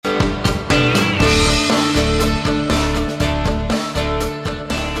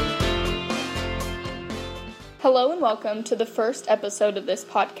welcome to the first episode of this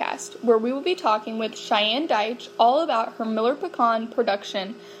podcast, where we will be talking with Cheyenne Deitch all about her Miller Pecan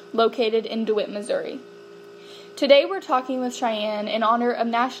production located in DeWitt, Missouri. Today we're talking with Cheyenne in honor of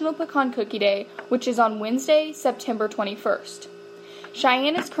National Pecan Cookie Day, which is on Wednesday, September 21st.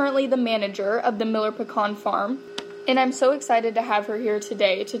 Cheyenne is currently the manager of the Miller Pecan Farm, and I'm so excited to have her here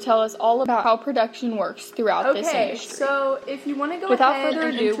today to tell us all about how production works throughout this industry. So if you want to go Without ahead further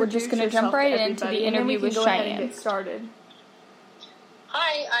and ado, we're just going to jump right into the interview with Cheyenne. Get started.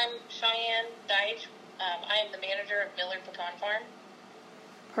 Hi, I'm Cheyenne Deitch. I am the manager of Miller Pecan Farm.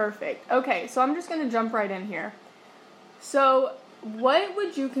 Perfect. Okay, so I'm just going to jump right in here. So what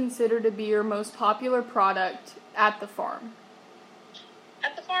would you consider to be your most popular product at the farm?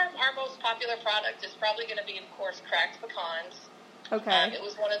 At the farm, our most popular product is probably going to be, of course, cracked pecans. Okay. It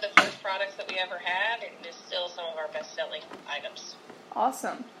was one of the first products that we ever had, and is still some of our best-selling items.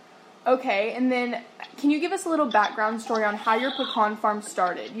 Awesome. Okay, and then can you give us a little background story on how your pecan farm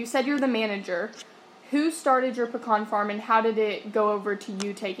started? You said you're the manager. Who started your pecan farm, and how did it go over to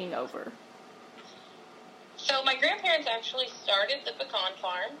you taking over? So my grandparents actually started the pecan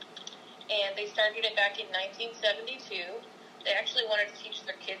farm, and they started it back in 1972. They actually wanted to teach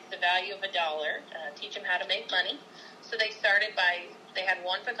their kids the value of $1, teach them how to make money. So they started they had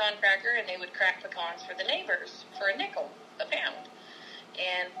one pecan cracker, and they would crack pecans for the neighbors for a nickel a pound.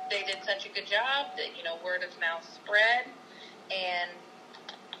 And they did such a good job that, word of mouth spread, and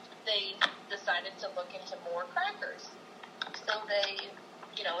they decided to look into more crackers. So they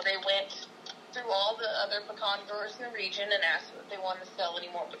went through all the other pecan growers in the region and asked if they wanted to sell any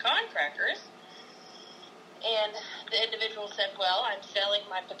more pecan crackers. And the individual said, well, I'm selling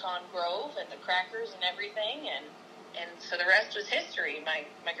my pecan grove and the crackers and everything, and so the rest was history. My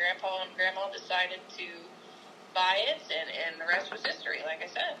grandpa and grandma decided to buy it, and the rest was history, like I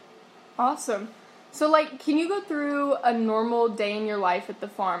said. Awesome. So, can you go through a normal day in your life at the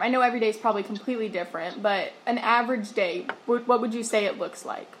farm? I know every day is probably completely different, but an average day, what would you say it looks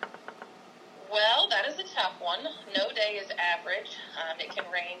like? Well, that is a tough one. No day is average. It can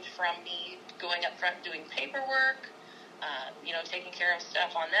range from me going up front doing paperwork, taking care of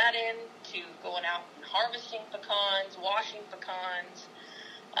stuff on that end, to going out and harvesting pecans, washing pecans.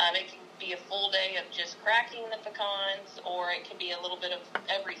 It can be a full day of just cracking the pecans, or it can be a little bit of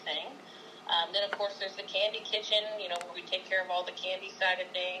everything. Then, of course, there's the candy kitchen, where we take care of all the candy side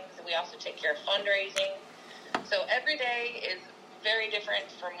of things, and we also take care of fundraising. So every day is very different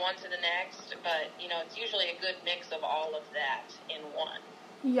from one to the next, but, it's usually a good mix of all of that in one.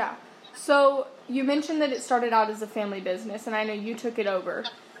 Yeah. So you mentioned that it started out as a family business, and I know you took it over.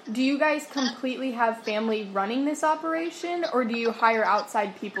 Do you guys completely have family running this operation, or do you hire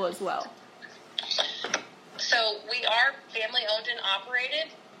outside people as well? So we are family owned and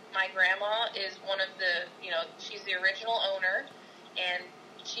operated. My grandma is one of the, she's the original owner, and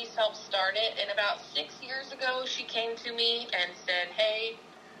she's helped start it. And about 6 years ago, she came to me and said, hey,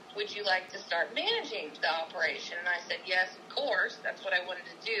 would you like to start managing the operation? And I said, yes, of course. That's what I wanted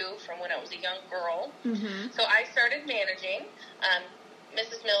to do from when I was a young girl. Mm-hmm. So I started managing.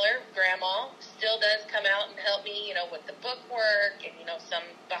 Mrs. Miller, Grandma, still does come out and help me, with the bookwork and, some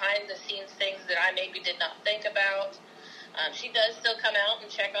behind-the-scenes things that I maybe did not think about. She does still come out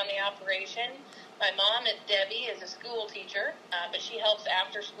and check on the operation. My mom, Debbie, is a school teacher, but she helps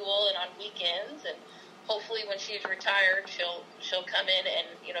after school and on weekends, and hopefully when she's retired, she'll come in and,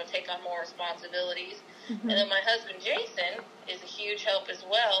 take on more responsibilities. Mm-hmm. And then my husband, Jason, is a huge help as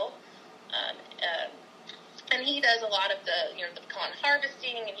well. And he does a lot of the pecan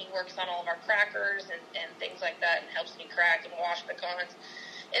harvesting, and he works on all of our crackers and things like that, and helps me crack and wash pecans.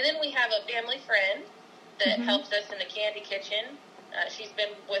 And then we have a family friend that mm-hmm. helps us in the candy kitchen. She's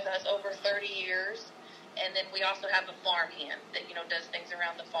been with us over 30 years. And then we also have a farm hand that, does things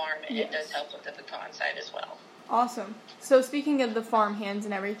around the farm, and yes. It does help with the pecan side as well. Awesome. So speaking of the farm hands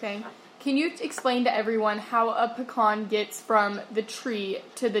and everything, can you explain to everyone how a pecan gets from the tree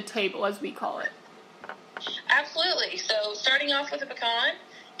to the table, as we call it? Absolutely. So starting off with a pecan,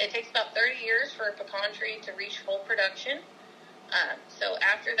 it takes about 30 years for a pecan tree to reach full production. So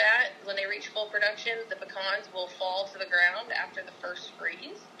after that, when they reach full production, the pecans will fall to the ground after the first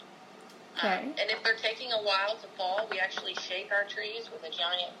freeze. Okay. And if they're taking a while to fall, we actually shake our trees with a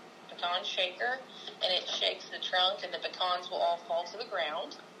giant pecan shaker, and it shakes the trunk, and the pecans will all fall to the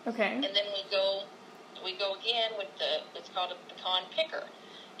ground. Okay. And then we go again with it's called a pecan picker,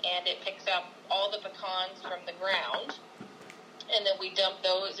 and it picks up all the pecans from the ground, and then we dump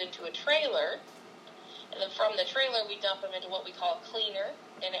those into a trailer, and then from the trailer we dump them into what we call a cleaner,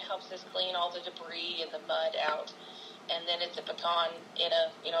 and it helps us clean all the debris and the mud out, and then it's a pecan in a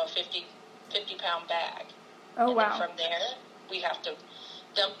 50-pound bag. Oh, and wow. then from there, we have to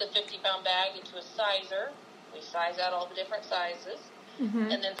dump the 50-pound bag into a sizer. We size out all the different sizes.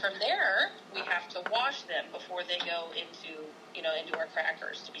 Mm-hmm. And then from there, we have to wash them before they go into our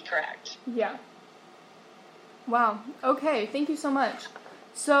crackers to be cracked. Yeah. Wow. Okay, thank you so much.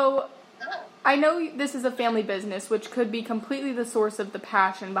 So, I know this is a family business, which could be completely the source of the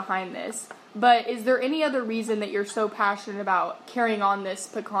passion behind this, but is there any other reason that you're so passionate about carrying on this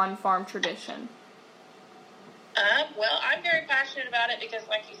pecan farm tradition? Well, I'm very passionate about it because,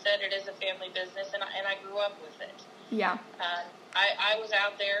 like you said, it is a family business, and I grew up with it. Yeah. I was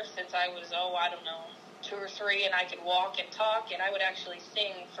out there since I was, 2 or 3, and I could walk and talk, and I would actually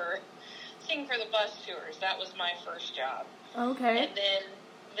sing for the bus tours. That was my first job. Okay. And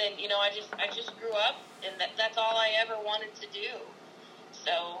then I just grew up, and that's all I ever wanted to do.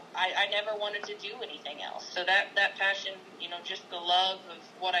 So I never wanted to do anything else. So that passion, just the love of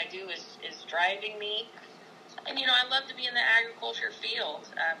what I do is driving me. And, I love to be in the agriculture field.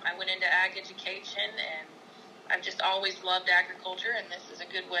 I went into ag education, and I've just always loved agriculture, and this is a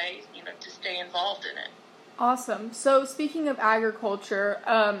good way, to stay involved in it. Awesome. So speaking of agriculture,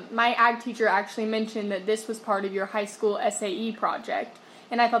 my ag teacher actually mentioned that this was part of your high school SAE project,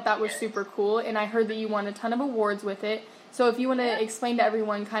 and I thought that was super cool, and I heard that you won a ton of awards with it. So if you want to explain to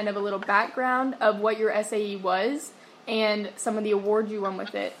everyone kind of a little background of what your SAE was and some of the awards you won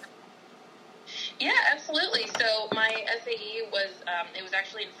with it. Yeah, absolutely. So my SAE was, it was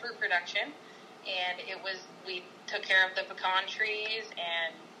actually in fruit production, and we took care of the pecan trees,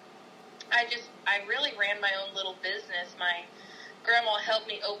 and I really ran my own little business. My grandma helped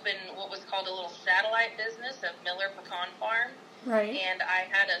me open what was called a little satellite business of Miller Pecan Farm. Right. And I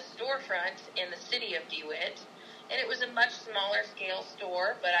had a storefront in the city of DeWitt, and it was a much smaller scale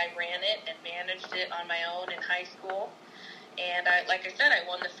store, but I ran it and managed it on my own in high school. And like I said, I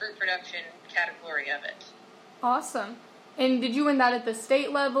won the fruit production category of it. Awesome. And did you win that at the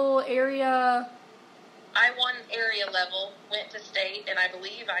state level, area? I won area level, went to state, and I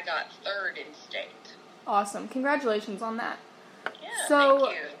believe I got 3rd in state. Awesome. Congratulations on that. Yeah, so,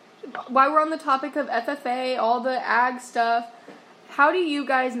 thank you. While we're on the topic of FFA, all the ag stuff, how do you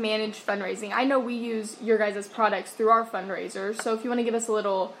guys manage fundraising? I know we use your guys' products through our fundraisers, so if you want to give us a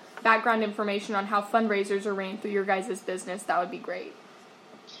little background information on how fundraisers are ran through your guys' business, that would be great.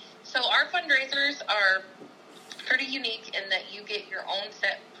 So our fundraisers are pretty unique in that you get your own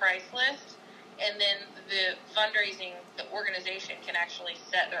set price list, and then the organization can actually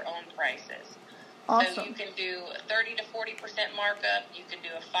set their own prices. Awesome. So you can do a 30 to 40% markup. You can do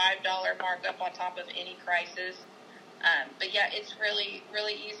a $5 markup on top of any prices. But yeah, it's really,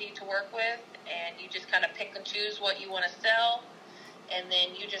 really easy to work with, and you just kind of pick and choose what you want to sell, and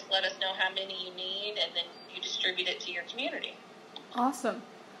then you just let us know how many you need, and then you distribute it to your community. Awesome.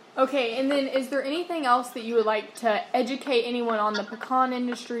 Okay, and then is there anything else that you would like to educate anyone on the pecan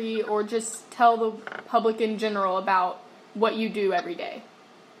industry, or just tell the public in general about what you do every day?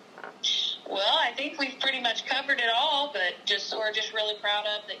 Well, I think we've pretty much covered it all, but we're just really proud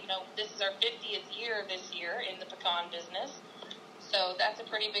of that. This is our 50th year this year in the pecan business, so that's a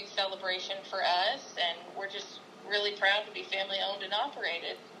pretty big celebration for us, and we're just really proud to be family owned and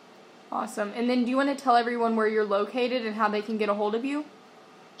operated. Awesome. And then do you want to tell everyone where you're located and how they can get a hold of you?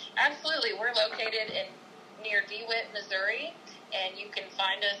 Absolutely. We're located near DeWitt, Missouri, and you can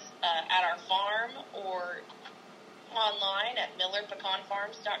find us at our farm or online at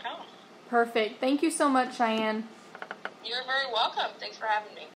millerpecanfarms.com. Perfect. Thank you so much, Cheyenne. You're very welcome. Thanks for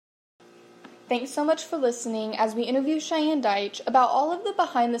having me. Thanks so much for listening as we interview Cheyenne Deitch about all of the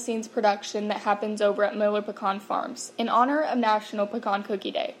behind-the-scenes production that happens over at Miller Pecan Farms in honor of National Pecan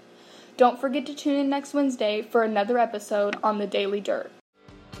Cookie Day. Don't forget to tune in next Wednesday for another episode on The Daily Dirt.